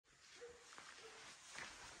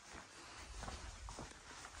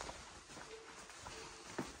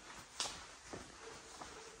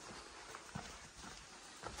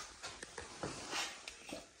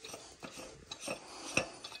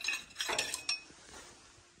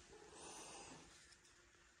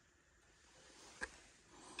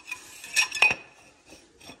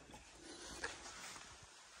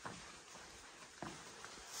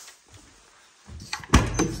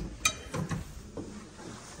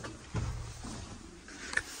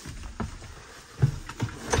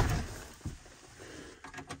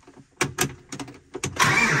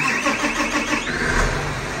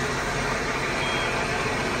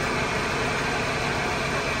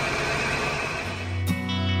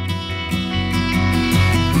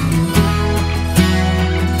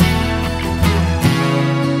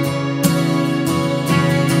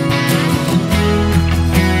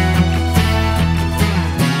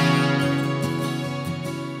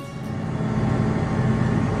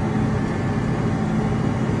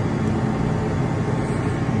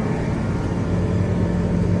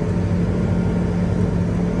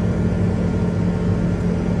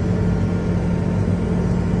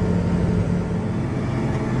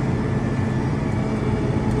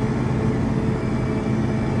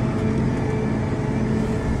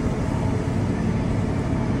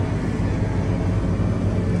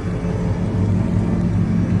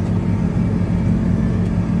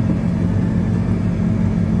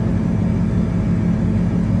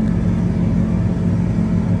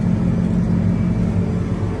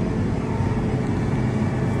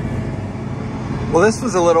Well, this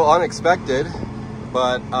was a little unexpected,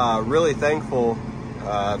 but really thankful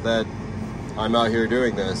that I'm out here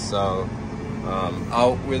doing this. So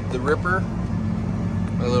out with the ripper,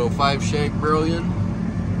 my little 5-shank Brillion,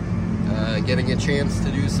 getting a chance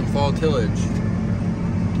to do some fall tillage.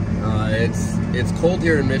 It's cold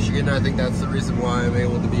here in Michigan. I think that's the reason why I'm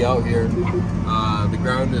able to be out here. The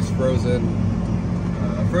ground is frozen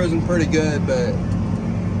pretty good, but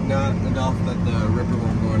not enough that the ripper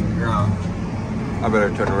won't go into the ground. I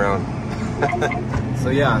better turn around.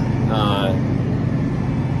 So yeah,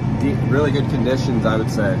 really good conditions, I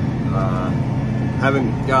would say.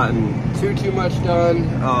 Haven't gotten too much done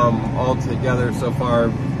altogether so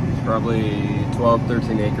far. Probably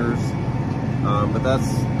 12-13 acres, but that's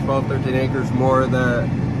 12-13 acres more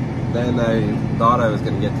than I thought I was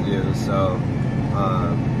going to get to do. So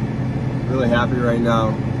really happy right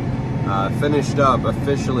now. Finished up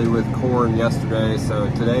officially with corn yesterday, so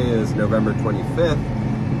today is November 25th.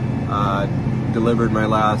 Delivered my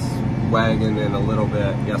last wagon in a little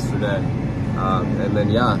bit yesterday, and then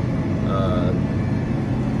yeah,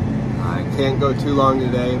 I can't go too long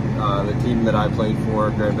today. The team that I played for,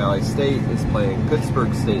 Grand Valley State, is playing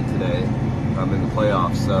Pittsburgh State today in the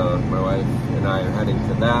playoffs, so my wife and I are heading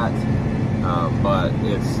to that, but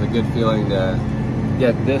it's a good feeling to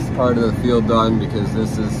get this part of the field done, because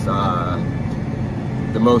this is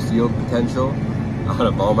the most yield potential out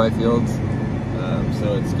of all my fields,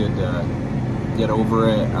 so it's good to get over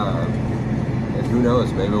it, and who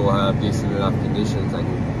knows, maybe we'll have decent enough conditions I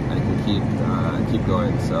can keep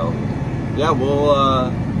going. So yeah,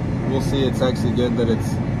 we'll see. It's actually good that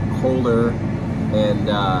it's colder, and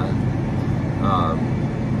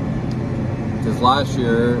because last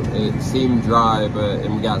year it seemed dry,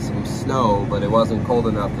 and we got some snow, but it wasn't cold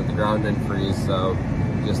enough that the ground didn't freeze, so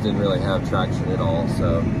it just didn't really have traction at all.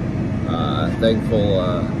 So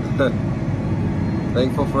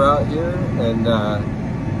thankful for out here. And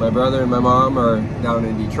my brother and my mom are down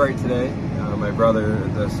in Detroit today. My brother,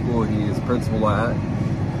 the school he is principal at,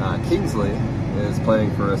 Kingsley, is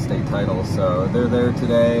playing for a state title, so they're there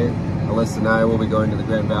today. Alyssa and I will be going to the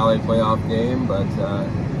Grand Valley playoff game, but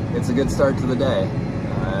it's a good start to the day.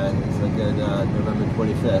 It's a good November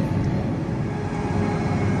 25th.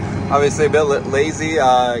 Obviously a bit lazy,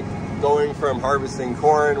 going from harvesting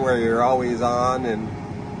corn where you're always on and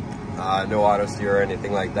no auto steer or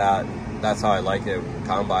anything like that. That's how I like it,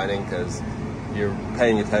 combining, because you're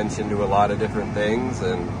paying attention to a lot of different things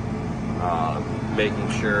and making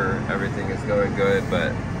sure everything is going good.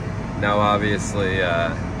 But now obviously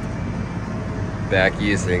back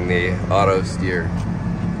using the auto steer.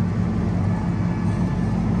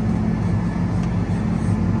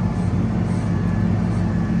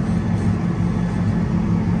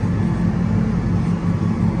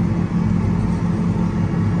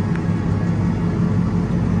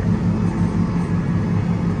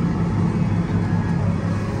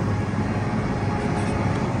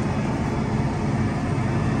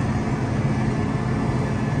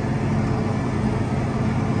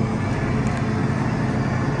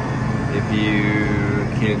 You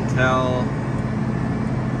can tell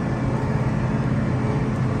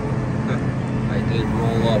I did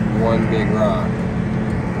roll up one big rock.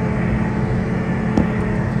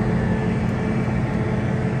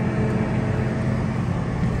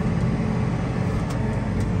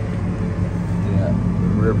 Yeah, the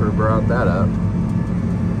ripper brought that up.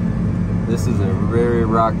 This is a very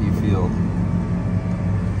rocky field.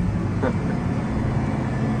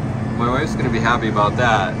 My wife's gonna be happy about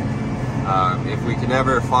that. If we can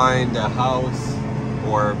ever find a house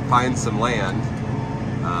or find some land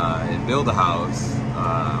and build a house,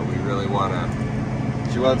 we really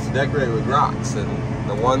she wants to decorate with rocks, and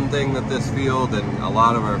the one thing that this field and a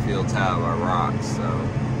lot of our fields have are rocks, so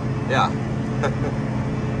yeah.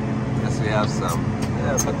 Guess we have some.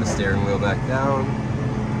 Yeah, put the steering wheel back down.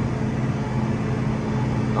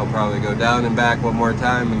 I'll probably go down and back one more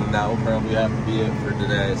time, and that will probably have to be it for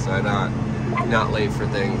today, so I'm not late for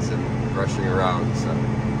things and rushing around. So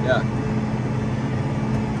yeah,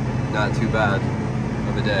 not too bad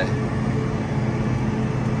of a day.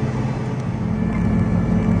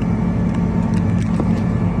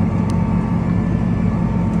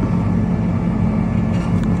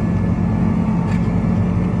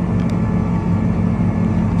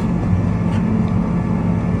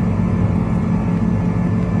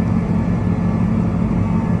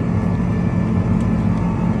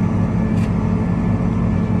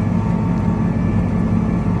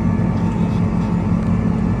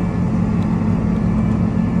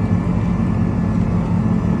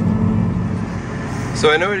 So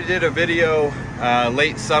I know we did a video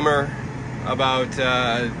late summer about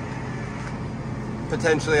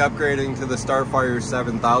potentially upgrading to the Starfire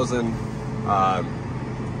 7000.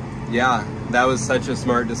 Yeah, that was such a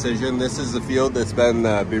smart decision. This is the field that's been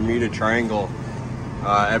the Bermuda Triangle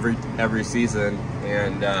every season,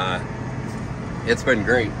 and it's been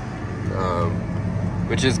great,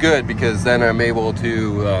 which is good because then I'm able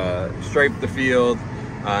to stripe the field,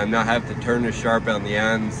 not have to turn as sharp on the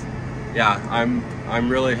ends. Yeah, I'm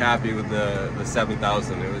really happy with the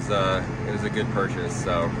 7000. It was a good purchase.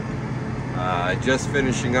 So just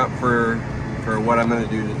finishing up for what I'm going to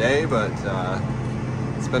do today, but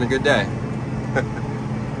it's been a good day.